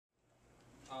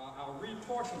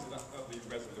portions of the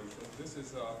resolution. This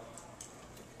is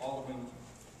Alderman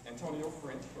Antonio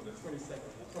French for the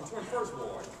 21st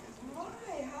Ward. My,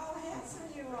 how handsome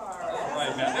you are. All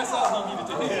right, now that's all he needed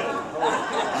to hear.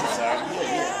 I'm sorry.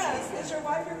 Yes. Is your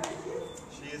wife here with you?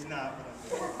 She is not.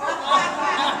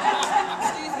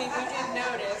 Excuse me, we did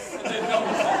notice. We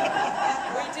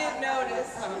did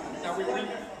notice. Now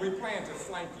we plan to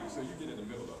flank you, so you get in the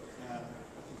middle of it.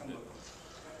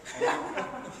 And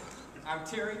I'm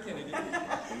Terry Kennedy.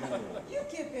 You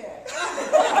get back.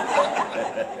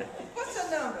 What's her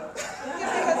number? Give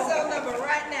me her cell number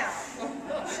right now.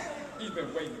 He's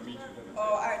been waiting to meet you.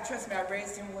 Oh, trust me, I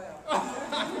raised him well.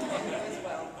 As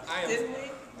well. Didn't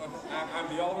we? I'm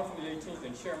the Alderman from the 18th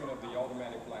and Chairman of the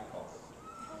Aldermanic Black Caucus.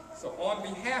 So on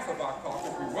behalf of our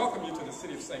caucus, we welcome you to the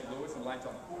city of St. Louis and like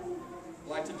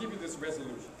to give you this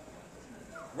resolution.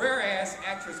 Whereas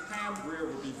actress Pam Grier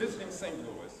will be visiting St.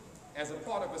 Louis as a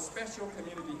part of a special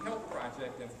community health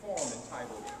project and forum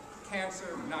entitled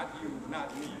Cancer, Not You,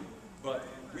 Not Me, but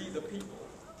We the People,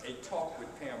 a talk with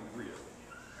Pam Grier,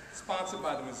 sponsored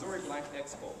by the Missouri Black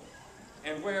Expo.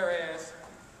 And whereas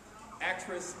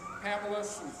actress Pamela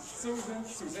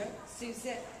Suzette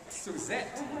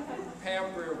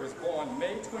Pam Grier was born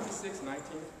May 26,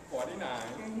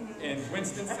 1949 in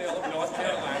Winston-Salem, North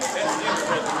Carolina. That's the end of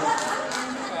the resolution.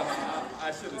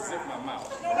 I should have zipped my mouth.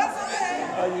 No, that's okay.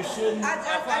 Oh, you shouldn't. I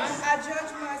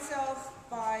judge myself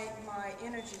by my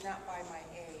energy, not by my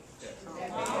age. Yes.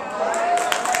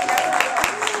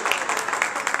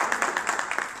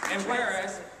 And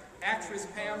whereas actress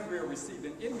Pam Grier received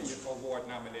an Emmy Award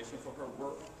nomination for her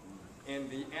work in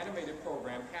the animated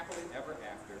program Happily Ever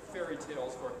After, Fairy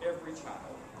Tales for Every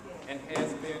Child, and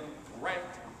has been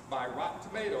ranked by Rotten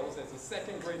Tomatoes as the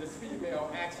second greatest female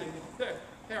action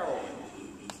heroine.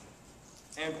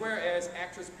 And whereas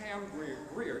actress Pam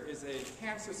Grier is a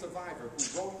cancer survivor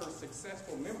who wrote her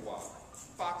successful memoir,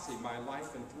 Foxy, My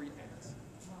Life in 3 Acts.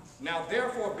 Now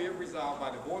therefore be it resolved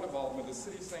by the Board of Aldermen of the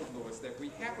City of St. Louis that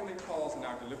we happily pause in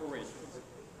our deliberations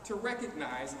to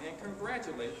recognize and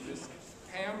congratulate Ms.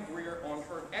 Pam Grier on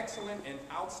her excellent and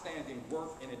outstanding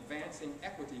work in advancing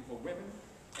equity for women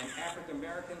and African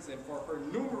Americans and for her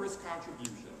numerous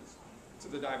contributions to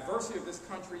the diversity of this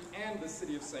country and the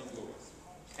city of St. Louis.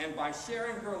 And by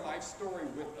sharing her life story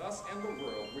with us and the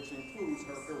world, which includes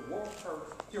her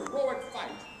heroic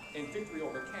fight in victory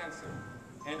over cancer,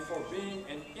 and for being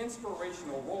an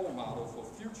inspirational role model for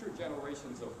future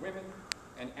generations of women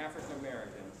and African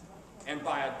Americans. And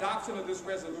by adoption of this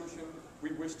resolution,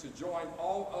 we wish to join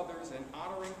all others in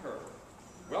honoring her,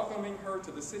 welcoming her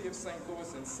to the city of St.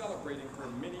 Louis and celebrating her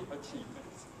many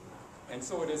achievements. And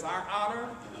so it is our honor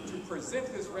to present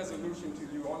this resolution to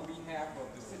you on behalf of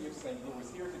the city of St.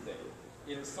 Louis here today.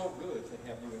 It is so good to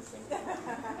have you in St. Louis.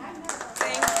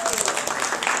 Thank you.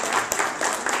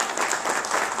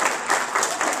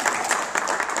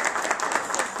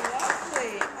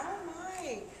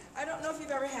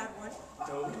 Ever had one?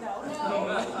 No.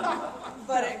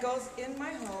 But it goes in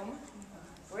my home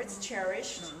where it's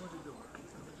cherished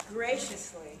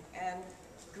graciously and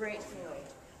gratefully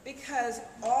because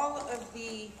all of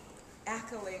the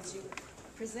accolades you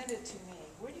presented to me,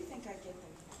 where do you think I get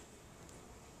them from?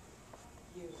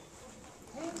 You.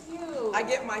 Thank you. I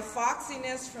get my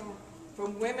foxiness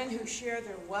from women who share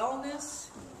their wellness,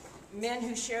 men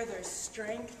who share their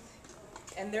strength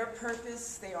and their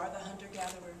purpose. They are the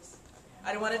hunter-gatherers.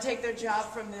 I don't want to take their job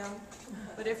from them,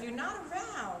 but if you're not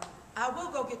around, I will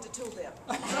go get to tool them.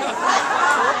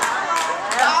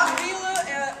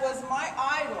 Alvila was my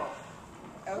idol.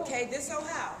 Okay, this old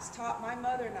house taught my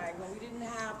mother and I when we didn't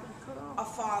have a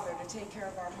father to take care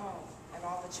of our home and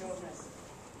all the children.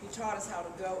 He taught us how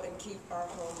to go and keep our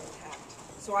home intact.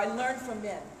 So I learned from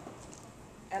men,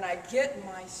 and I get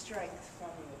my strength from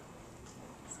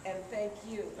you. And thank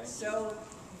you so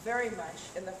very much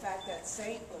in the fact that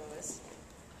St. Louis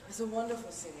is a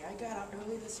wonderful city. I got out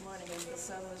early this morning and the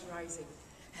sun was rising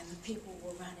and the people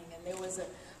were running and there was a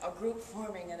group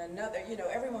forming and another,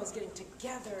 everyone was getting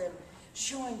together and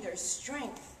showing their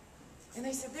strength. And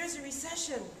they said, there's a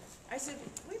recession. I said,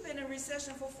 we've been in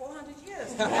recession for 400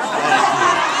 years. Thank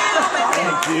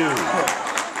you.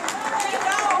 We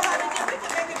know how to do it. We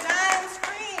can make a dime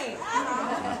scream.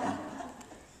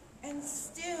 And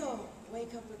still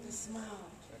wake up with a smile.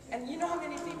 And you know how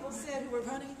many people said who were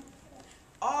running?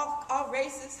 All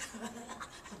races.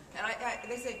 And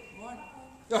they said, good morning.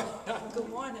 Good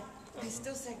morning. They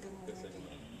still say good morning.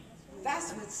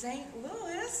 That's what St.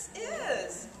 Louis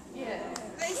is. Yeah.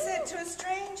 They said to a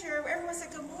stranger, everyone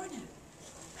said, good morning.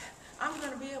 I'm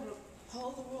going to be able to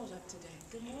hold the world up today.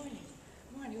 Good morning.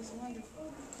 Good morning. It was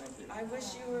wonderful. Thank you. I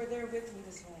wish you were there with me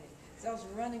this morning. So I was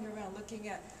running around looking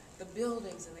at the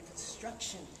buildings and the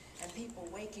construction and people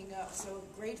waking up so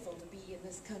grateful to be in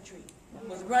this country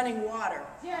with running water.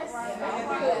 Yes,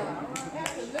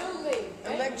 absolutely.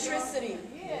 Electricity.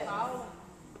 Yes.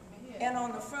 And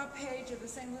on the front page of the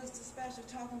St. Louis Dispatch, they're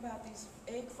talking about these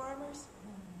egg farmers.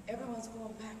 Everyone's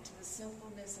going back to the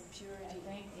simpleness and purity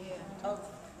of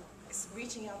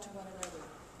reaching out to one another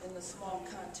in the small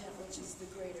content, which is the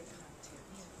greater content.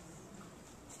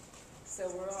 So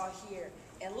we're all here.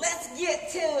 And let's get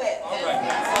to it. All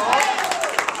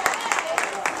right.